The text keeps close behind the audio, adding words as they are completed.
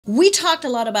We talked a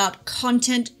lot about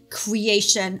content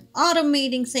creation,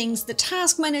 automating things, the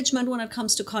task management when it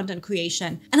comes to content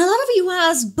creation. And a lot of you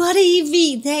ask, but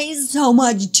Evie, there is so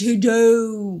much to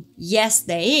do. Yes,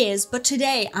 there is, but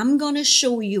today I'm gonna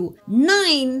show you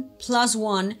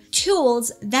 9+1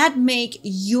 tools that make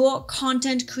your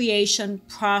content creation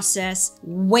process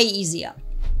way easier.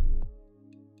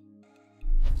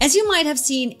 As you might have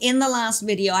seen in the last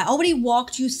video, I already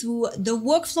walked you through the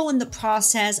workflow and the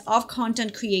process of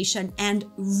content creation and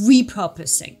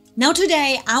repurposing. Now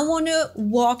today, I want to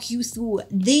walk you through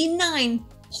the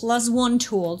 9+1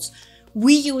 tools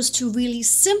we use to really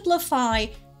simplify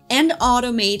and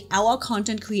automate our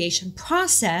content creation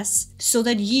process so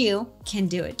that you can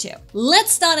do it too.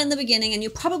 Let's start in the beginning, and you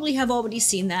probably have already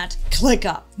seen that.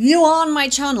 ClickUp. You're on my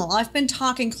channel. I've been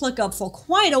talking ClickUp for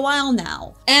quite a while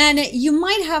now. And you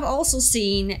might have also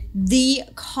seen the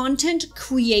content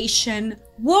creation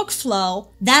workflow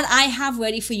that I have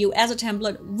ready for you as a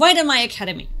template right in my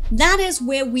academy. That is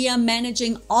where we are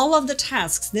managing all of the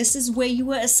tasks. This is where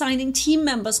you are assigning team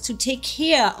members to take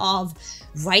care of.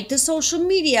 Write the social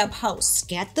media posts,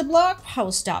 get the blog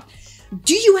post up.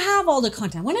 Do you have all the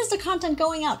content? When is the content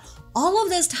going out? All of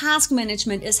this task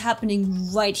management is happening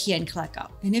right here in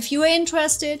ClickUp. And if you are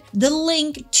interested, the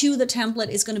link to the template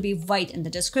is going to be right in the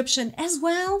description, as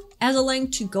well as a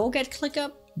link to go get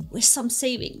ClickUp with some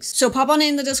savings. So pop on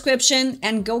in the description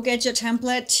and go get your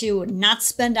template to not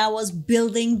spend hours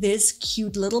building this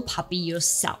cute little puppy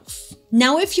yourself.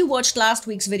 Now, if you watched last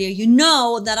week's video, you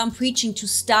know that I'm preaching to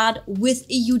start with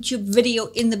a YouTube video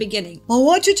in the beginning. Well,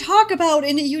 what to talk about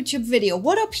in a YouTube video?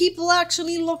 What are people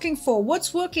actually looking for?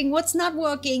 What's working? What's not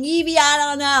working? Evie, I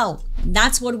don't know.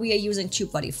 That's what we are using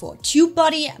TubeBuddy for.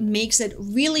 TubeBuddy makes it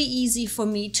really easy for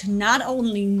me to not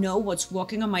only know what's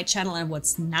working on my channel and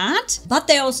what's not, but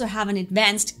they also have an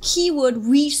advanced keyword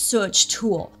research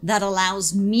tool that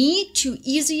allows me to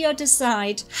easier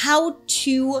decide how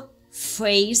to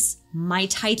phrase my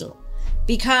title.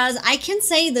 Because I can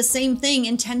say the same thing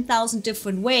in 10,000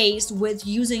 different ways with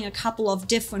using a couple of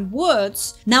different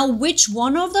words. Now, which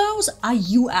one of those are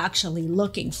you actually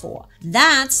looking for?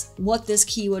 That's what this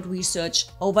keyword research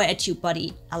over at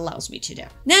TubeBuddy allows me to do.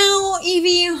 Now,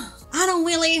 Evie,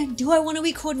 do I want to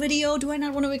record video? Do I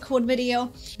not want to record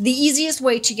video? The easiest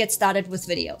way to get started with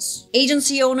videos.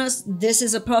 Agency owners, this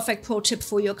is a perfect pro tip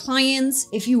for your clients.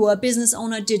 If you are a business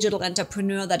owner, digital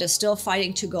entrepreneur that is still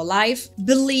fighting to go live,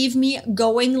 believe me,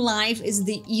 going live is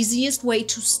the easiest way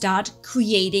to start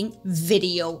creating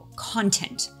video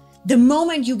content. The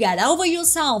moment you get over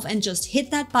yourself and just hit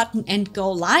that button and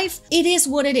go live, it is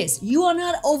what it is. You are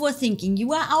not overthinking.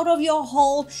 You are out of your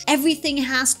hole. Everything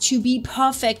has to be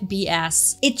perfect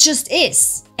BS. It just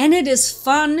is. And it is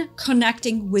fun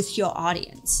connecting with your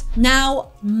audience.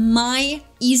 Now, my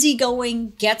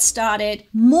easygoing, get started,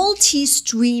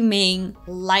 multi-streaming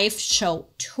live show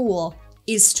tool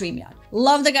is StreamYard.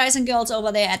 Love the guys and girls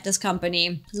over there at this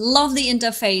company. Love the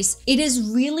interface. It is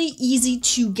really easy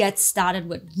to get started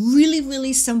with.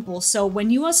 Really simple. So when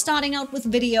you are starting out with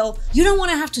video, you don't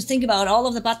want to have to think about all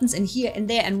of the buttons in here and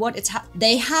there and what it's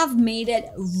they have made it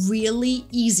really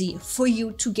easy for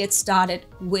you to get started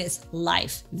with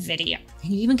live video.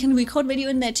 And you even can record video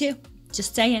in there too.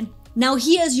 Just saying. Now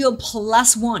here's your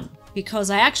 +1, because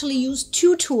I actually use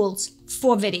 2 tools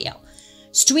for video.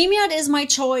 StreamYard is my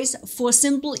choice for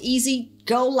simple, easy,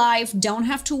 go live, don't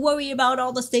have to worry about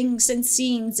all the things and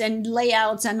scenes and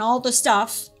layouts and all the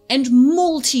stuff, and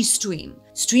multi-stream.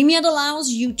 StreamYard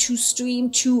allows you to stream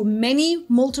to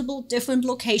multiple different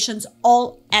locations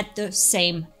all at the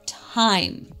same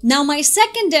time. Now, my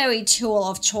secondary tool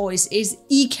of choice is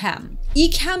Ecamm.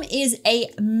 Ecamm is a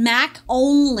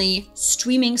Mac-only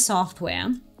streaming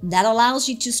software that allows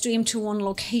you to stream to one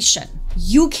location.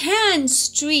 You can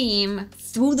stream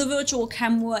through the virtual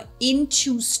camera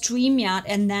into StreamYard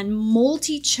and then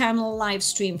multi-channel live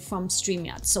stream from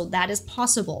StreamYard. So that is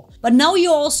possible. But now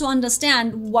you also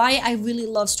understand why I really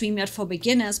love StreamYard for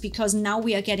beginners, because now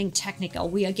we are getting technical.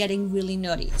 We are getting really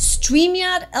nerdy.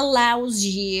 StreamYard allows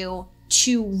you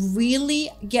to really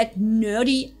get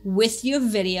nerdy with your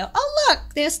video. Oh look,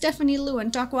 there's Stephanie Lou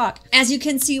and Doc Rock. As you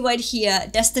can see right here,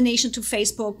 destination to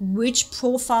Facebook, which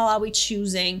profile are we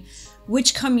choosing?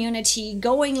 which community,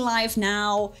 going live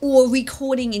now, or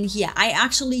recording in here. I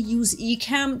actually use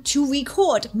Ecamm to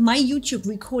record my YouTube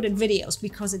recorded videos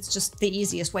because it's just the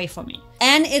easiest way for me.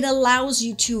 And it allows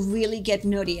you to really get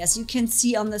nerdy. As you can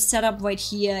see on the setup right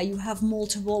here, you have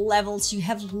multiple levels, you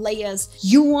have layers.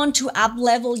 You want to up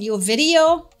level your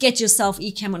video? Get yourself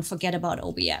Ecamm and forget about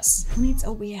OBS. Who needs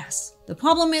OBS? The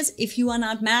problem is if you are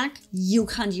not Mac, you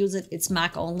can't use it. It's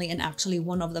Mac only, and actually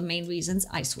one of the main reasons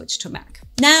I switched to Mac.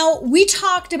 Now, we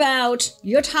talked about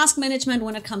your task management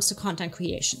when it comes to content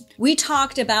creation. We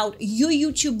talked about your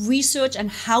YouTube research and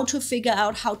how to figure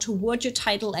out how to word your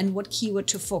title and what keyword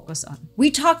to focus on. We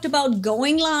talked about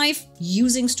going live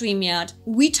using StreamYard.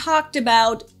 We talked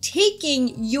about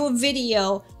taking your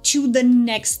video to the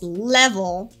next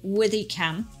level with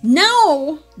Ecamm.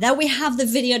 Now that we have the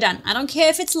video done, I don't care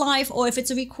if it's live or if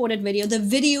it's a recorded video, the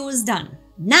video is done.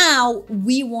 Now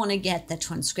we want to get the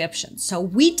transcription. So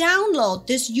we download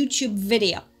this YouTube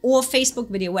video or Facebook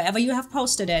video, wherever you have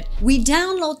posted it. We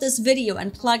download this video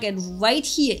and plug it right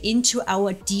here into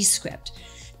our Descript.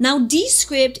 Now,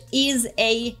 Descript is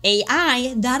an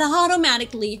AI that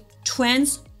automatically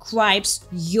transcribes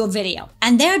your video.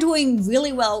 And they're doing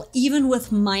really well, even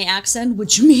with my accent,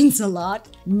 which means a lot.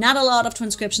 Not a lot of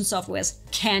transcription softwares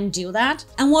can do that.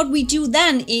 And what we do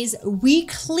then is we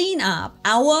clean up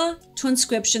our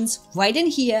transcriptions right in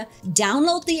here,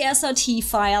 download the SRT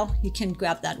file. You can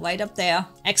grab that right up there,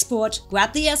 export,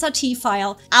 grab the SRT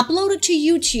file, upload it to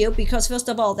YouTube, because first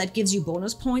of all, that gives you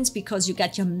bonus points because you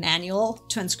got your manual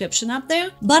transcription up there,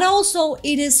 but also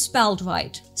it is spelled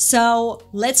right. So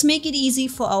let's make it easy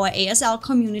for our ASL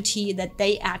community that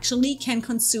they actually can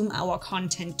consume our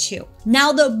content too.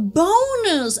 Now, the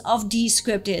bonus of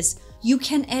Descript is you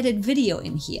can edit video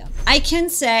in here. I can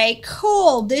say,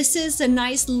 cool, this is a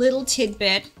nice little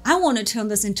tidbit. I want to turn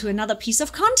this into another piece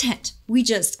of content. We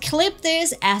just clip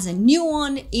this as a new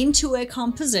one into a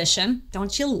composition.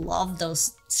 Don't you love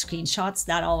those screenshots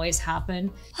that always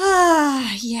happen?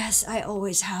 Ah, yes, I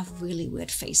always have really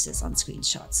weird faces on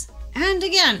screenshots. And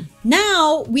again,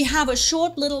 now we have a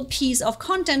short little piece of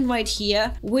content right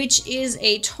here, which is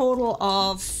a total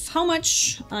of how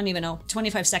much? I don't even know,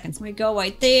 25 seconds. We go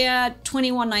right there,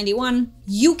 21.91.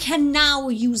 You can now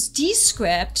use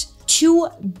Descript to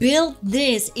build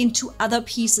this into other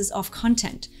pieces of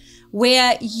content,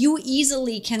 where you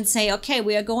easily can say, okay,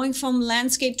 we are going from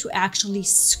landscape to actually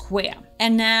square.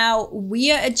 And now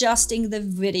we are adjusting the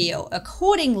video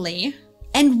accordingly.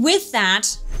 And with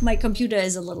that, my computer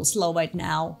is a little slow right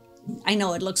now. I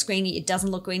know it looks grainy. It doesn't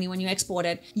look grainy when you export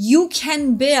it. You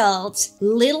can build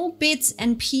little bits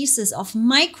and pieces of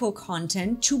micro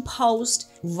content to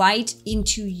post right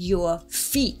into your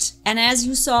feed. And as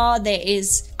you saw, there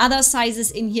is other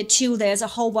sizes in here too. There's a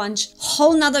whole bunch,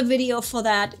 whole nother video for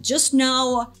that. Just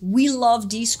know we love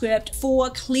Descript for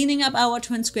cleaning up our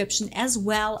transcription as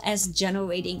well as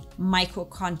generating micro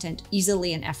content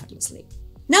easily and effortlessly.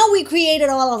 Now we created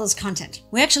all of this content.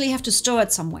 We actually have to store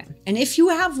it somewhere. And if you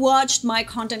have watched my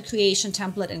content creation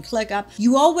template in ClickUp,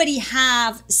 you already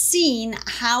have seen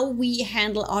how we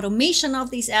handle automation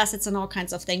of these assets and all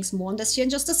kinds of things. More on this here in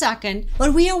just a second.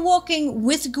 But we are working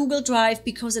with Google Drive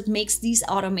because it makes these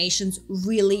automations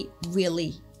really,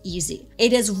 really easy.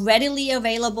 It is readily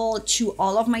available to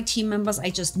all of my team members. I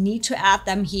just need to add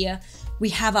them here. We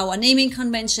have our naming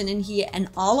convention in here, and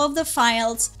all of the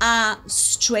files are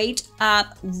straight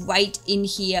up right in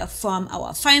here, from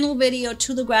our final video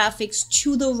to the graphics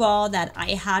to the raw that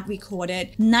I had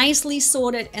recorded, nicely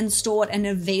sorted and stored and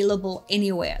available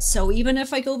anywhere. So even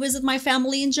if I go visit my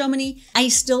family in Germany, I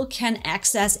still can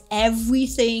access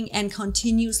everything and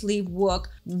continuously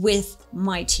work with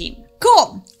my team.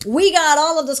 Cool. We got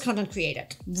all of this content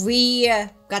created. We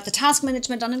got the task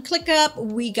management done in ClickUp.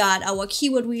 We got our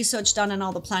keyword research done and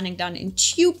all the planning done in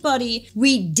TubeBuddy.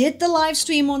 We did the live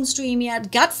stream on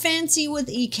StreamYard, got fancy with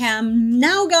Ecamm,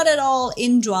 now got it all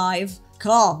in Drive.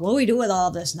 Cool. What do we do with all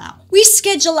of this now? We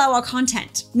schedule our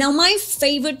content. Now, my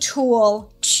favorite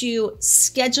tool to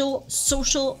schedule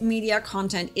social media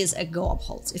content is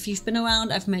Agorapulse. If you've been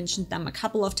around, I've mentioned them a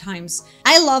couple of times.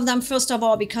 I love them, first of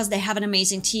all, because they have an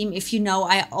amazing team. If you know,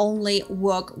 I only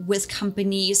work with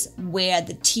companies where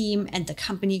the team and the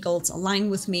company goals align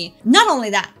with me. Not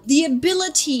only that, the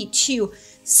ability to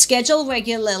schedule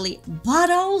regularly,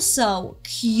 but also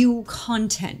queue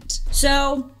content.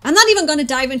 So I'm not even going to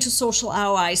dive into social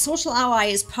ROI. Social ROI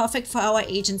is perfect for our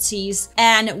agencies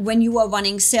and when you are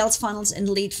running sales funnels and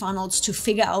lead funnels to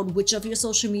figure out which of your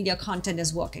social media content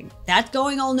is working. That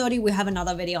going all nerdy, we have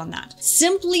another video on that.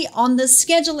 Simply on the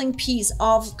scheduling piece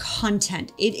of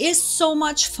content, it is so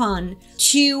much fun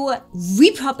to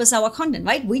repurpose our content,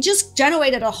 right? We just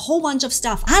generated a whole bunch of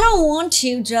stuff. I don't want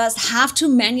to just have to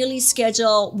manually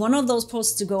schedule one of those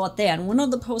posts to go out there and one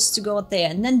of the posts to go out there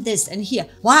and then this and here.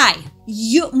 Why?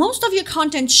 most of your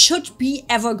content should be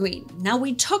evergreen. Now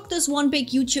we took this one big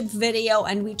YouTube video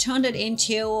and we turned it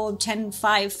into 10,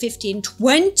 5, 15,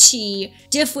 20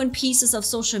 different pieces of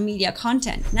social media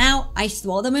content. Now I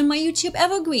throw them in my YouTube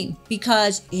evergreen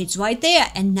because it's right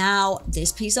there. And now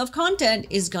this piece of content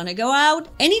is gonna go out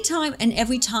anytime and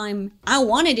every time I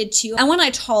wanted it to. And when I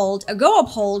told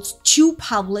Agorapulse to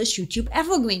publish YouTube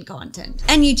evergreen content,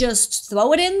 and you just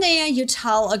throw it in there, you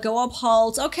tell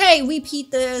Agorapulse, okay,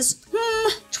 repeat this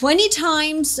 20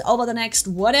 times over the next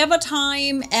whatever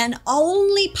time and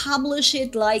only publish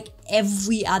it like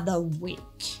every other week.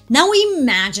 Now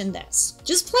imagine this.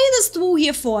 Just play this through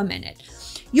here for a minute.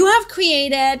 You have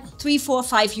created 3, 4,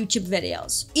 5 YouTube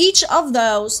videos. Each of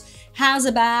those has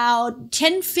about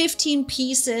 10, 15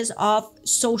 pieces of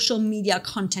social media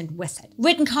content with it.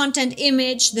 Written content,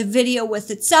 image, the video with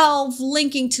itself,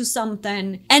 linking to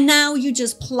something. And now you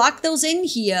just plug those in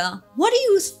here. What do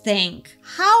you think?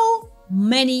 How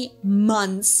many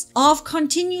months of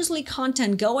continuously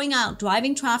content going out,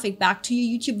 driving traffic back to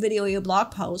your YouTube video, your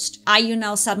blog post, are you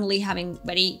now suddenly having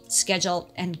ready,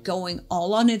 scheduled, and going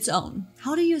all on its own?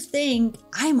 How do you think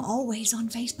I'm always on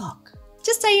Facebook?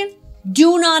 Just saying.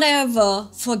 Do not ever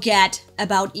forget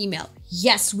about email.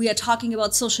 Yes, we are talking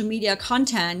about social media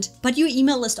content, but your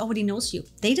email list already knows you.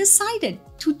 They decided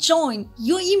to join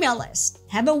your email list.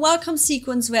 Have a welcome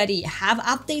sequence ready. Have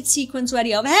update sequence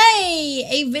ready of, hey,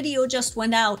 a video just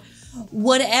went out.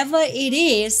 Whatever it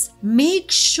is,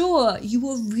 make sure you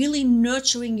are really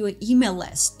nurturing your email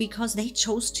list because they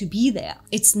chose to be there.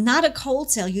 It's not a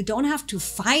cold sale. You don't have to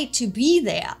fight to be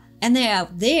there. And they are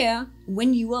there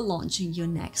when you are launching your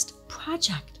next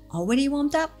project. Already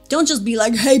warmed up? Don't just be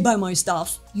like, hey, buy my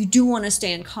stuff. You do want to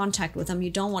stay in contact with them. You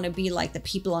don't want to be like the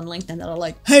people on LinkedIn that are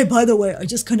like, hey, by the way, I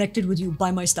just connected with you, buy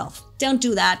my stuff. Don't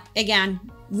do that. Again,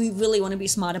 we really want to be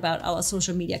smart about our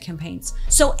social media campaigns.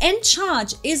 So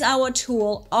Encharge is our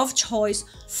tool of choice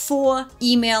for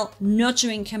email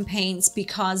nurturing campaigns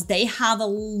because they have a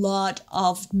lot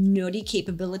of nerdy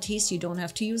capabilities. You don't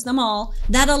have to use them all.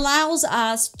 That allows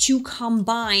us to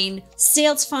combine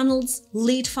sales funnels,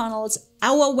 lead funnels,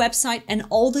 our website, and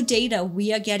all the data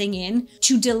we are getting in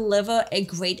to deliver a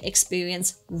great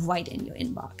experience right in your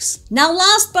inbox. Now,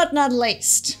 last but not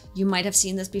least, you might have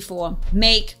seen this before,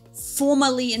 make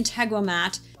formerly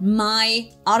Integromat my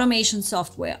automation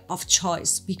software of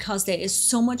choice because there is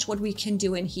so much what we can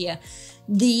do in here.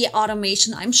 The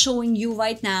automation I'm showing you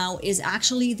right now is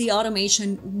actually the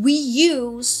automation we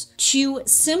use to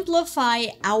simplify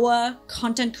our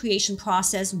content creation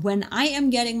process when I am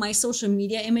getting my social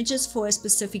media images for a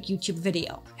specific YouTube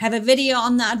video. Have a video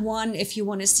on that one if you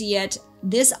want to see it.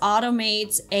 This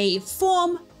automates a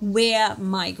form where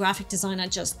my graphic designer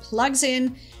just plugs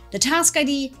in the task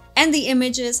ID and the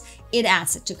images. It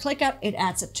adds it to ClickUp, it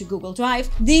adds it to Google Drive.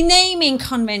 The naming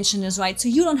convention is right, so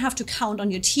you don't have to count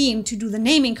on your team to do the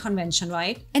naming convention,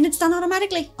 right? And it's done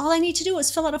automatically. All I need to do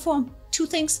is fill out a form. 2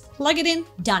 things, plug it in,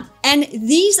 done. And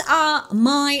these are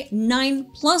my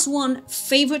 9+1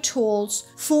 favorite tools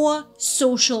for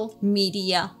social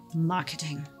media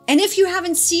marketing. And if you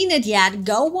haven't seen it yet,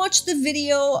 go watch the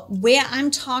video where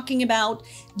I'm talking about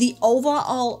the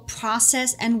overall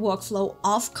process and workflow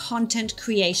of content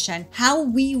creation, how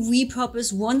we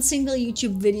repurpose one single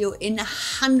YouTube video in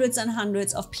hundreds and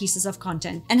hundreds of pieces of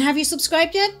content. And have you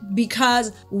subscribed yet?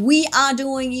 Because we are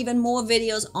doing even more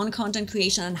videos on content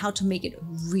creation and how to make it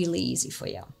really easy for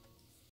you.